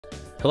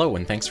Hello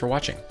and thanks for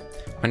watching.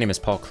 My name is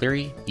Paul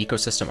Cleary,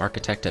 Ecosystem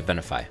Architect at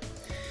Venafi.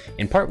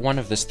 In part one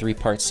of this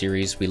three-part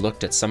series, we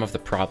looked at some of the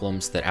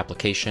problems that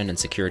application and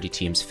security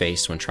teams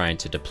face when trying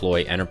to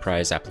deploy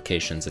enterprise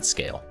applications at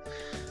scale.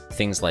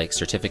 Things like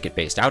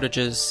certificate-based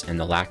outages and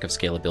the lack of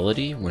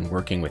scalability when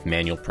working with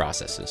manual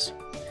processes.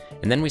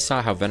 And then we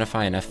saw how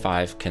Venafi and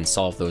F5 can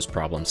solve those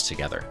problems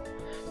together.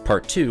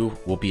 Part 2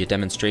 will be a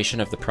demonstration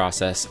of the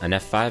process an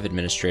F5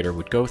 administrator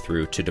would go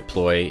through to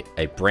deploy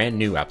a brand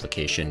new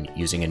application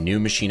using a new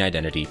machine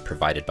identity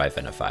provided by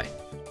Venafi.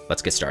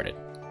 Let's get started.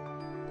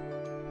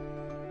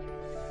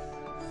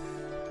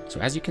 So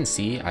as you can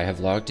see, I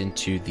have logged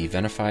into the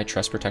Venafi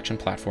Trust Protection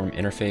Platform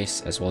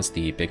interface as well as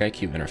the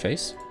BigIQ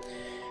interface.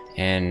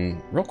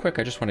 And real quick,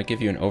 I just want to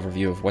give you an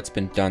overview of what's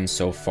been done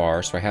so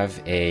far. So I have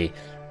a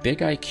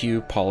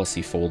BigIQ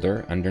policy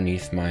folder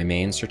underneath my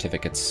main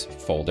certificates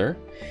folder.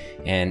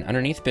 And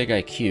underneath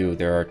BigIQ,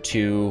 there are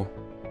two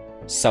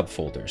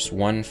subfolders,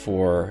 one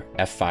for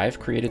F5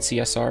 created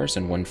CSRs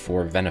and one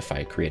for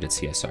Venafi created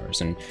CSRs.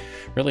 And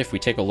really, if we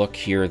take a look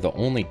here, the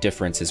only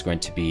difference is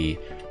going to be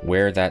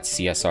where that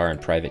CSR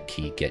and private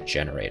key get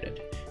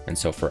generated. And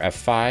so for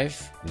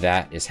F5,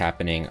 that is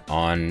happening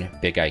on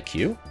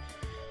BigIQ.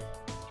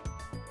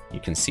 You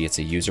can see it's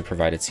a user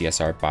provided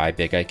CSR by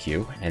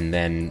BigIQ. And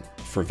then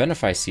for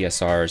Venafi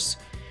CSRs,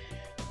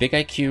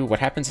 BigIQ, what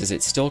happens is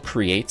it still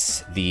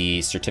creates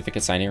the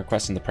certificate signing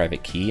request and the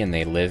private key, and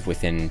they live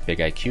within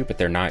BigIQ, but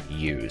they're not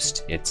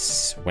used.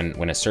 It's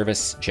when a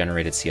service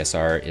generated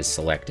CSR is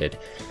selected,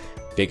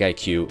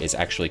 BigIQ is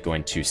actually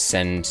going to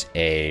send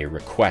a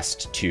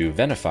request to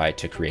Venafi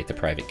to create the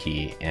private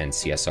key and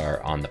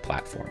CSR on the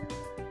platform.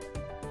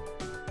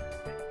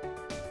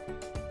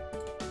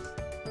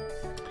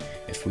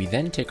 If we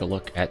then take a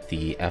look at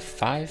the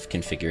F5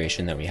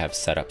 configuration that we have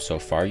set up so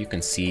far, you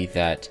can see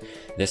that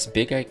this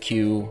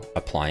BigIQ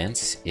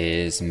appliance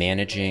is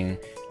managing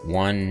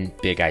one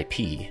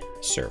BigIP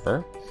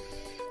server.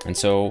 And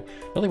so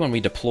really when we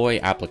deploy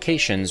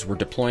applications, we're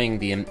deploying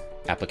the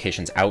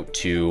applications out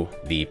to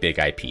the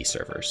BigIP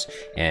servers.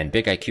 And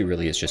BigIQ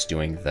really is just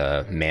doing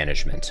the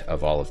management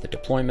of all of the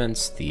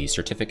deployments, the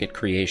certificate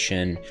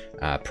creation,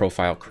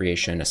 profile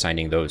creation,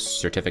 assigning those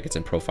certificates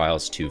and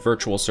profiles to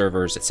virtual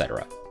servers,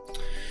 etc.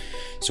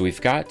 So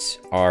we've got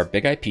our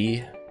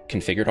BigIP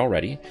configured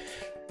already.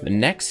 The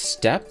next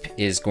step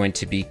is going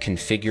to be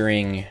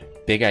configuring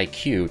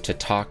BigIQ to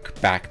talk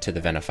back to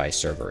the Venafi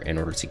server in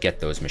order to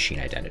get those machine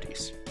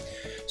identities.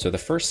 So the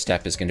first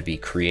step is going to be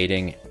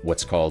creating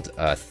what's called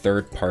a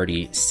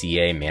third-party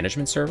CA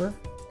management server.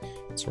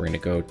 So we're going to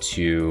go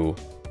to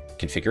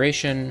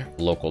configuration,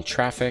 local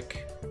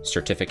traffic,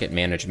 certificate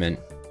management,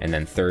 and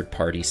then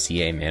third-party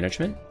CA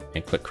management,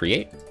 and click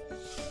create.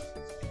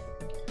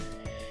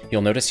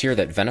 You'll notice here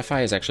that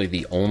Venafi is actually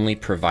the only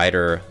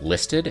provider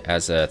listed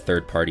as a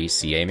third-party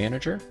CA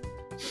manager.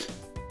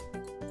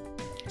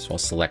 So I'll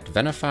select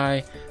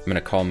Venafi. I'm going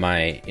to call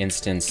my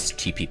instance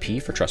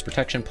TPP for Trust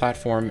Protection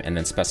Platform and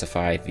then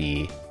specify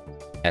the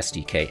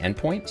SDK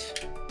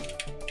endpoint.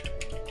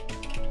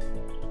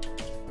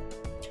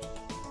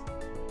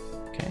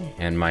 Okay,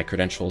 and my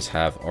credentials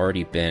have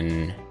already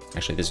been,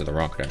 actually these are the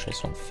wrong credentials,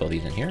 so I'll fill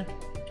these in here.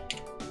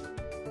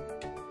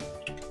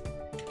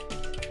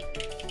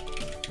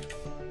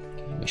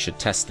 We should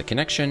test the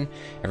connection.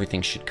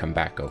 Everything should come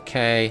back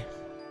okay.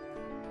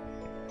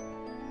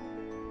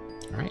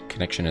 All right,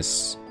 connection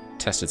is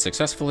tested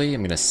successfully.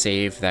 I'm going to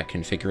save that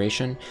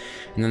configuration.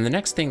 And then the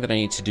next thing that I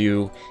need to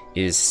do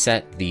is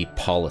set the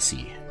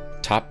policy,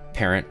 top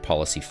parent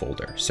policy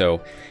folder.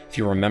 So if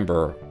you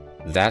remember,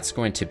 that's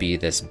going to be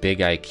this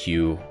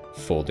BigIQ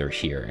folder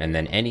here. And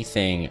then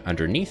anything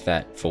underneath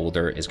that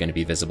folder is going to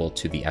be visible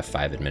to the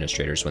F5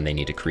 administrators when they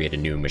need to create a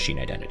new machine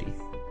identity.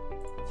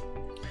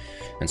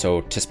 And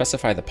so to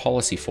specify the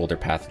policy folder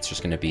path, it's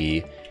just going to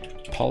be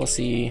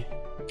policy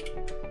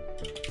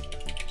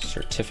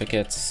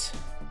certificates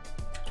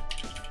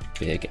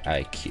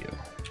BigIQ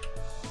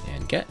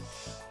and get.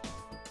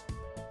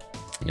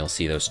 And you'll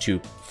see those two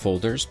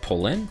folders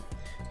pull in,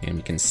 and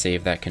we can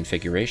save that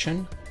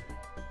configuration.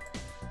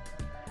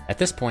 At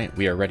this point,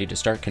 we are ready to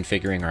start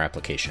configuring our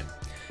application.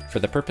 For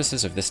the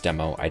purposes of this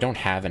demo, I don't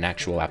have an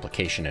actual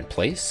application in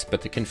place,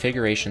 but the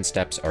configuration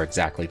steps are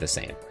exactly the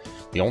same.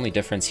 The only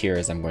difference here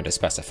is I'm going to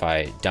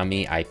specify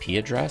dummy IP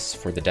address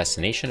for the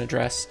destination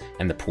address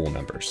and the pool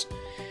numbers.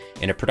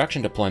 In a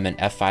production deployment,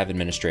 F5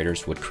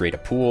 administrators would create a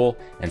pool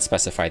and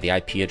specify the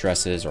IP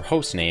addresses or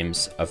host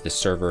names of the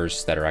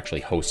servers that are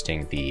actually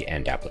hosting the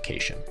end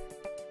application.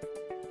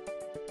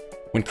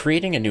 When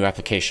creating a new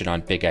application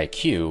on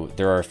BigIQ,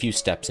 there are a few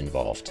steps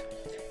involved.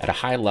 At a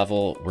high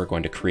level, we're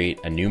going to create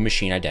a new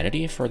machine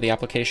identity for the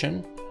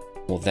application.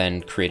 We'll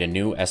then create a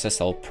new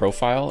SSL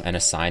profile and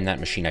assign that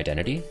machine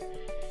identity.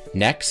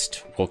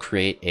 Next, we'll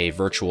create a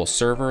virtual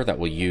server that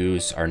will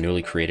use our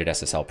newly created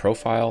SSL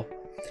profile.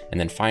 And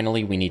then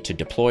finally, we need to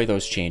deploy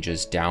those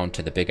changes down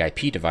to the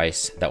BigIP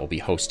device that will be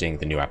hosting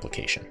the new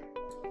application.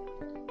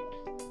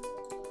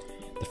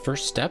 The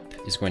first step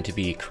is going to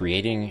be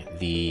creating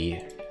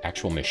the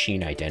actual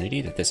machine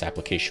identity that this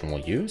application will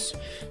use.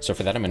 So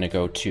for that, I'm going to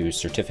go to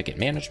Certificate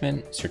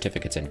Management,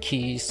 Certificates and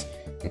Keys,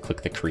 and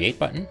click the Create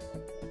button.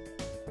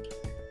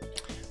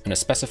 I'm going to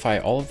specify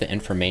all of the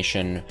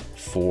information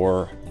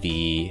for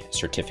the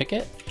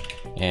certificate.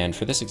 And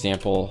for this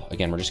example,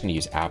 again, we're just going to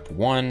use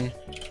app1,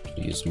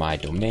 use my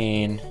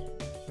domain.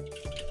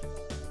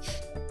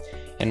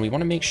 And we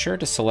want to make sure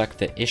to select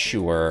the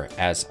issuer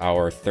as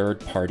our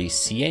third-party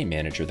CA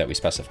manager that we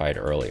specified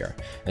earlier.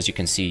 As you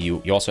can see,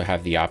 you also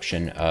have the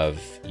option of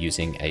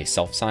using a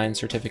self-signed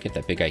certificate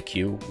that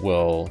BigIQ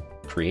will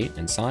create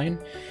and sign.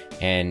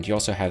 And you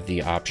also have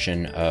the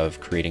option of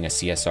creating a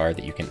CSR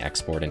that you can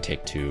export and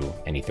take to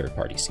any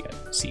third-party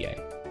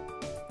CA.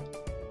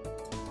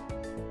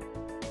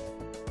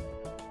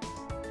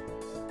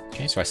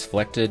 Okay, so I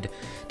selected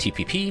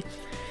TPP,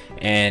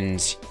 and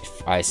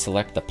if I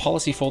select the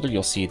policy folder,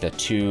 you'll see the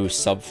two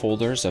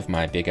subfolders of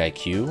my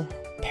BigIQ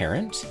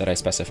parent that I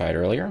specified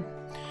earlier.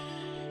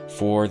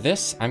 For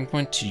this, I'm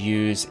going to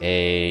use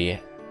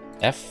a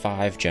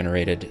F5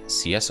 generated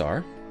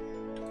CSR.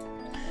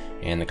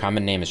 And the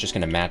common name is just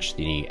going to match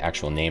the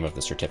actual name of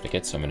the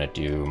certificate. So I'm going to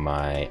do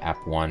my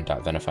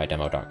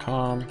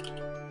app1.venifidemo.com.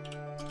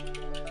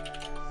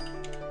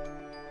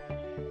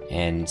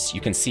 And you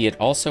can see it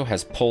also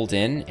has pulled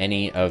in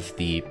any of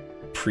the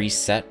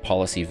preset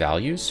policy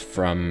values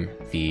from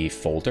the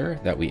folder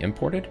that we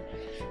imported.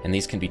 And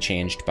these can be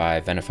changed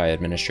by Venafi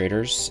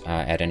administrators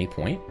at any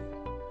point.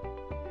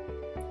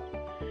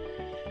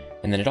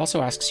 And then it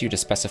also asks you to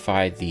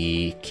specify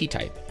the key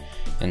type.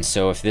 And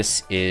so if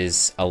this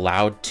is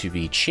allowed to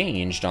be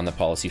changed on the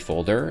policy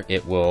folder,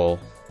 it will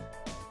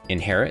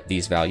inherit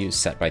these values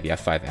set by the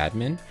F5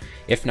 admin.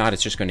 If not,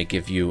 it's just going to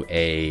give you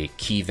a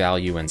key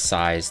value and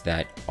size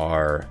that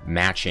are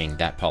matching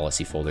that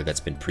policy folder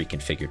that's been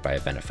pre-configured by a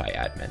Venafi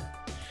admin.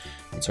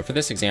 And so for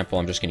this example,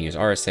 I'm just going to use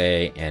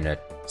RSA and a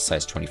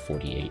size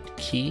 2048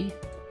 key.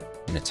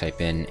 I'm going to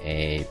type in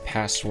a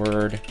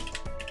password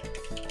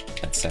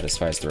that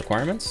satisfies the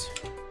requirements.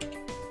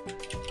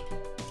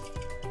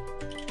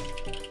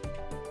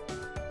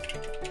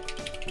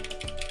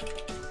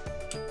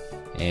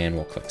 And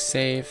we'll click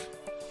Save.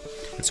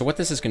 And so what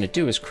this is going to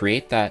do is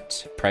create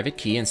that private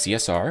key in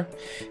CSR.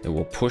 It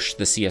will push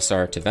the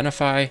CSR to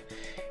Venafi.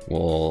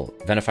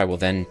 Venafi will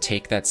then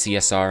take that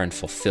CSR and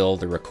fulfill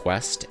the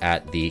request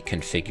at the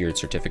configured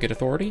certificate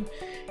authority.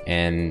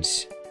 And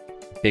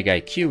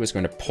BigIQ is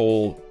going to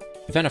pull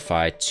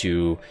Venafi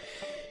to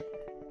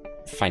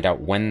find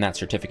out when that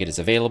certificate is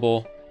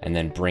available and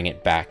then bring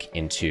it back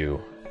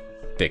into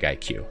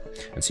BigIQ.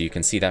 And so you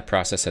can see that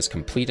process has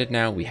completed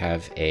now. We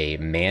have a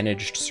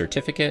managed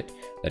certificate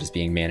that is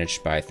being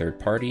managed by a third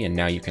party. And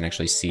now you can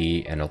actually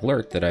see an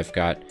alert that I've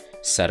got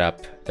set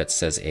up that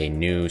says a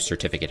new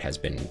certificate has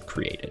been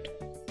created.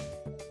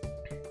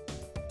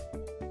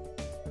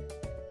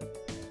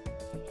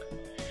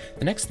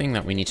 The next thing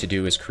that we need to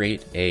do is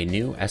create a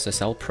new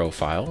SSL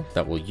profile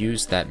that will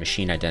use that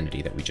machine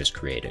identity that we just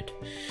created.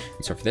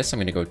 And so for this, I'm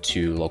going to go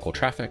to Local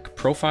Traffic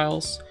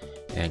Profiles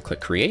and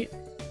click Create.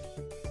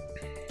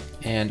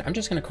 And I'm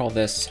just going to call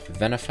this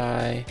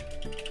Venafi_SSL,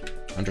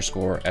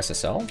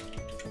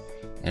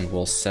 and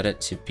we'll set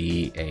it to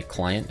be a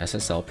client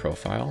SSL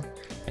profile.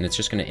 And it's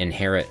just going to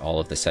inherit all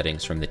of the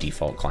settings from the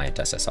default client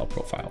SSL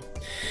profile.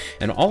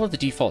 And all of the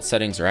default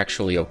settings are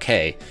actually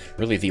okay.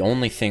 Really, the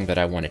only thing that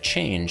I want to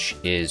change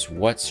is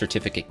what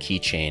certificate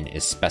keychain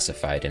is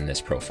specified in this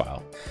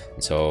profile.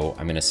 And so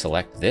I'm going to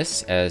select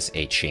this as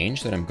a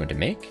change that I'm going to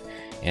make.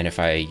 And if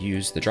I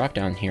use the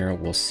dropdown here,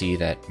 we'll see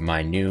that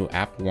my new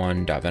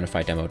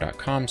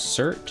app1.venifidemo.com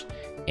cert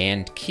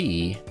and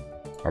key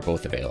are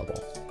both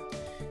available.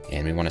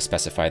 And we want to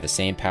specify the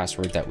same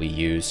password that we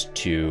used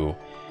to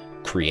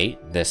create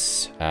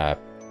this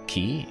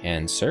key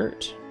and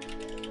cert.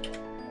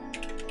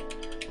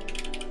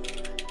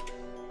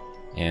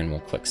 And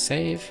we'll click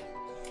Save.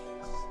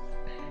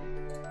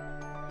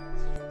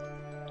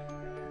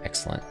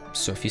 Excellent.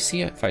 So if you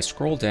see it, if I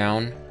scroll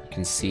down, you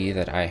can see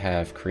that I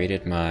have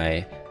created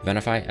my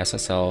Venafi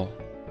SSL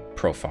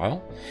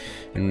profile.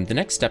 And the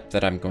next step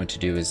that I'm going to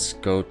do is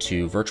go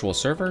to virtual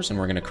servers, and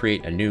we're going to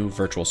create a new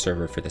virtual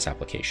server for this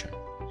application.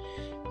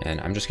 And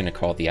I'm just going to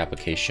call the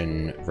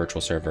application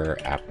virtual server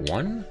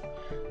app1.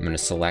 I'm going to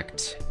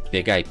select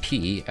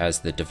BigIP as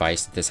the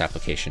device that this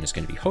application is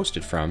going to be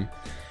hosted from.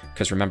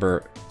 Because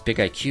remember,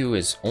 BigIQ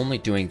is only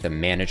doing the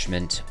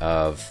management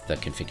of the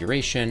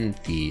configuration,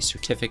 the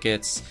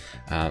certificates,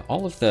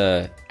 all of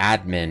the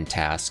admin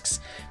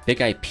tasks.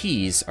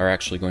 BigIPs are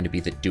actually going to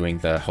be doing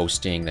the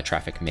hosting, the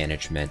traffic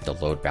management, the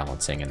load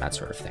balancing, and that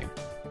sort of thing.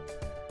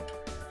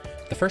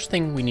 The first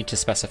thing we need to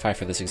specify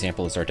for this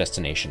example is our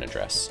destination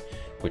address,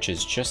 which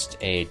is just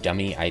a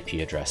dummy IP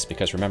address,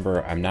 because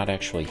remember, I'm not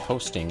actually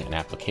hosting an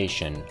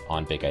application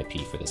on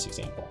BigIP for this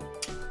example.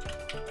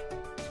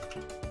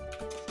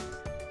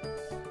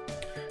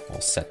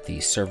 I'll set the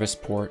service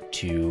port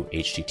to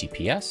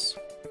HTTPS.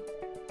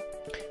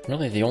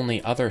 Really, the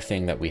only other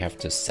thing that we have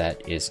to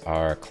set is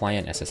our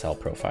client SSL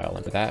profile,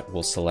 and for that,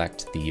 we'll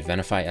select the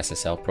Venafi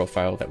SSL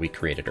profile that we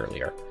created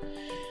earlier.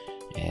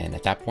 And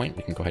at that point,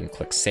 we can go ahead and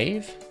click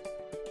Save.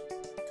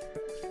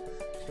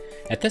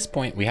 At this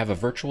point, we have a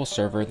virtual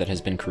server that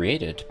has been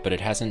created, but it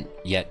hasn't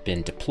yet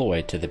been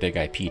deployed to the big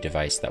IP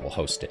device that will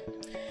host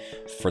it.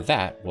 For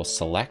that, we'll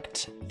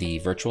select the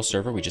virtual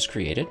server we just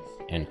created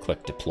and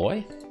click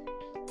Deploy.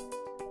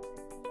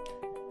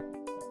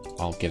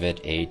 I'll give it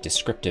a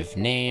descriptive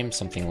name,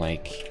 something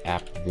like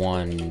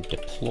app1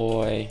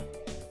 deploy.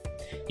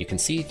 You can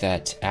see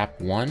that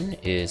app1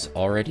 is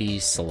already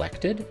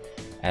selected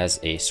as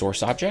a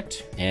source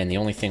object, and the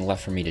only thing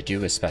left for me to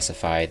do is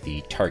specify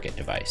the target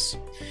device.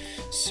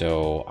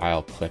 So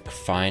I'll click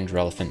Find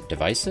Relevant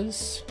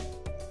Devices,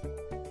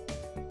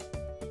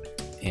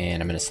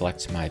 and I'm going to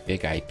select my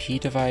big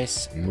IP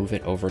device, move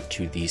it over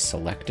to the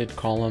selected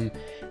column,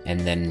 and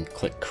then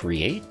click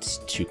Create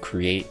to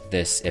create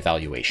this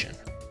evaluation.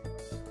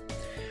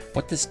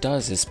 What this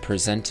does is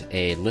present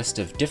a list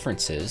of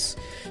differences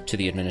to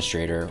the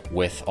administrator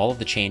with all of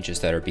the changes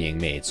that are being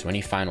made, so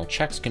any final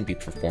checks can be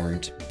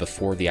performed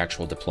before the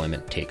actual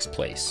deployment takes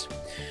place.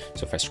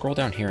 So if I scroll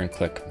down here and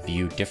click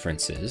View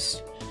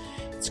Differences,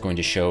 it's going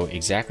to show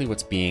exactly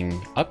what's being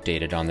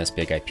updated on this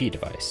big IP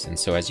device. And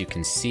so as you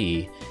can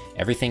see,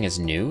 everything is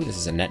new. This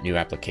is a net new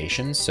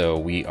application. So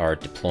we are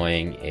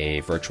deploying a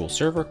virtual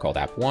server called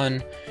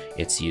App1.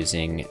 It's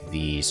using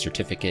the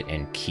certificate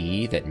and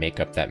key that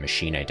make up that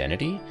machine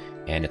identity.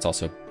 And it's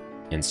also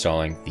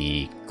installing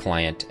the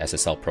client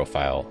SSL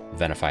profile,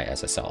 Venafi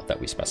SSL, that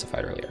we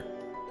specified earlier.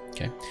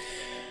 Okay.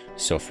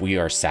 So if we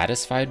are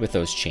satisfied with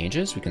those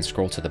changes, we can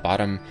scroll to the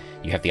bottom.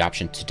 You have the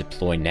option to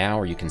deploy now,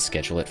 or you can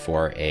schedule it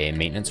for a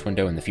maintenance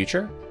window in the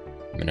future.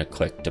 I'm going to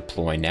click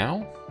Deploy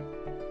Now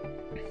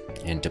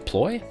and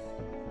deploy.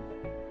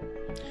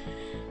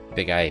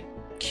 Big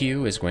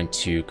IQ is going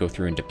to go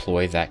through and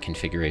deploy that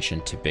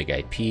configuration to Big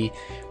IP.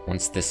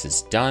 Once this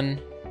is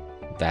done,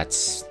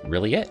 that's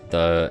really it.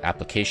 The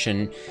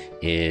application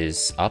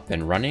is up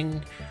and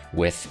running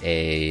with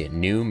a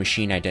new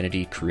machine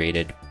identity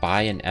created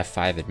by an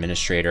F5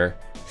 administrator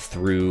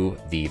through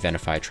the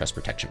Venafi Trust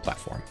Protection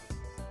Platform.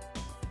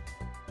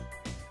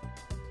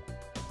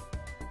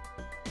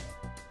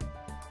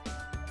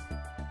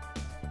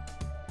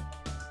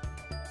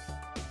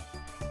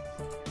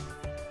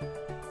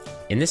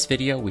 In this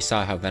video, we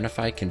saw how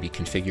Venafi can be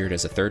configured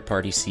as a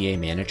third-party CA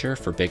manager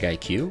for Big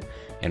IQ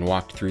and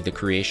walked through the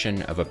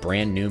creation of a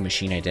brand new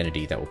machine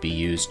identity that will be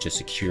used to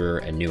secure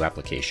a new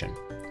application.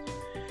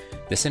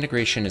 This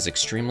integration is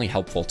extremely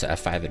helpful to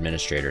F5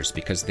 administrators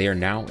because they are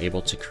now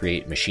able to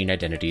create machine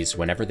identities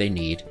whenever they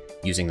need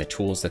using the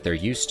tools that they're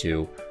used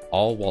to,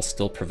 all while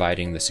still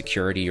providing the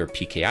security or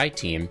PKI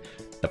team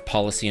the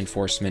policy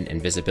enforcement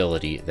and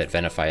visibility that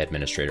Venafi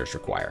administrators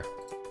require.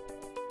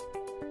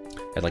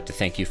 I'd like to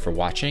thank you for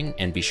watching,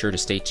 and be sure to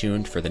stay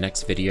tuned for the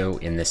next video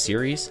in this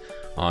series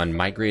on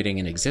migrating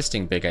an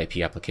existing Big IP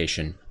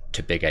application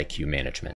to Big IQ management.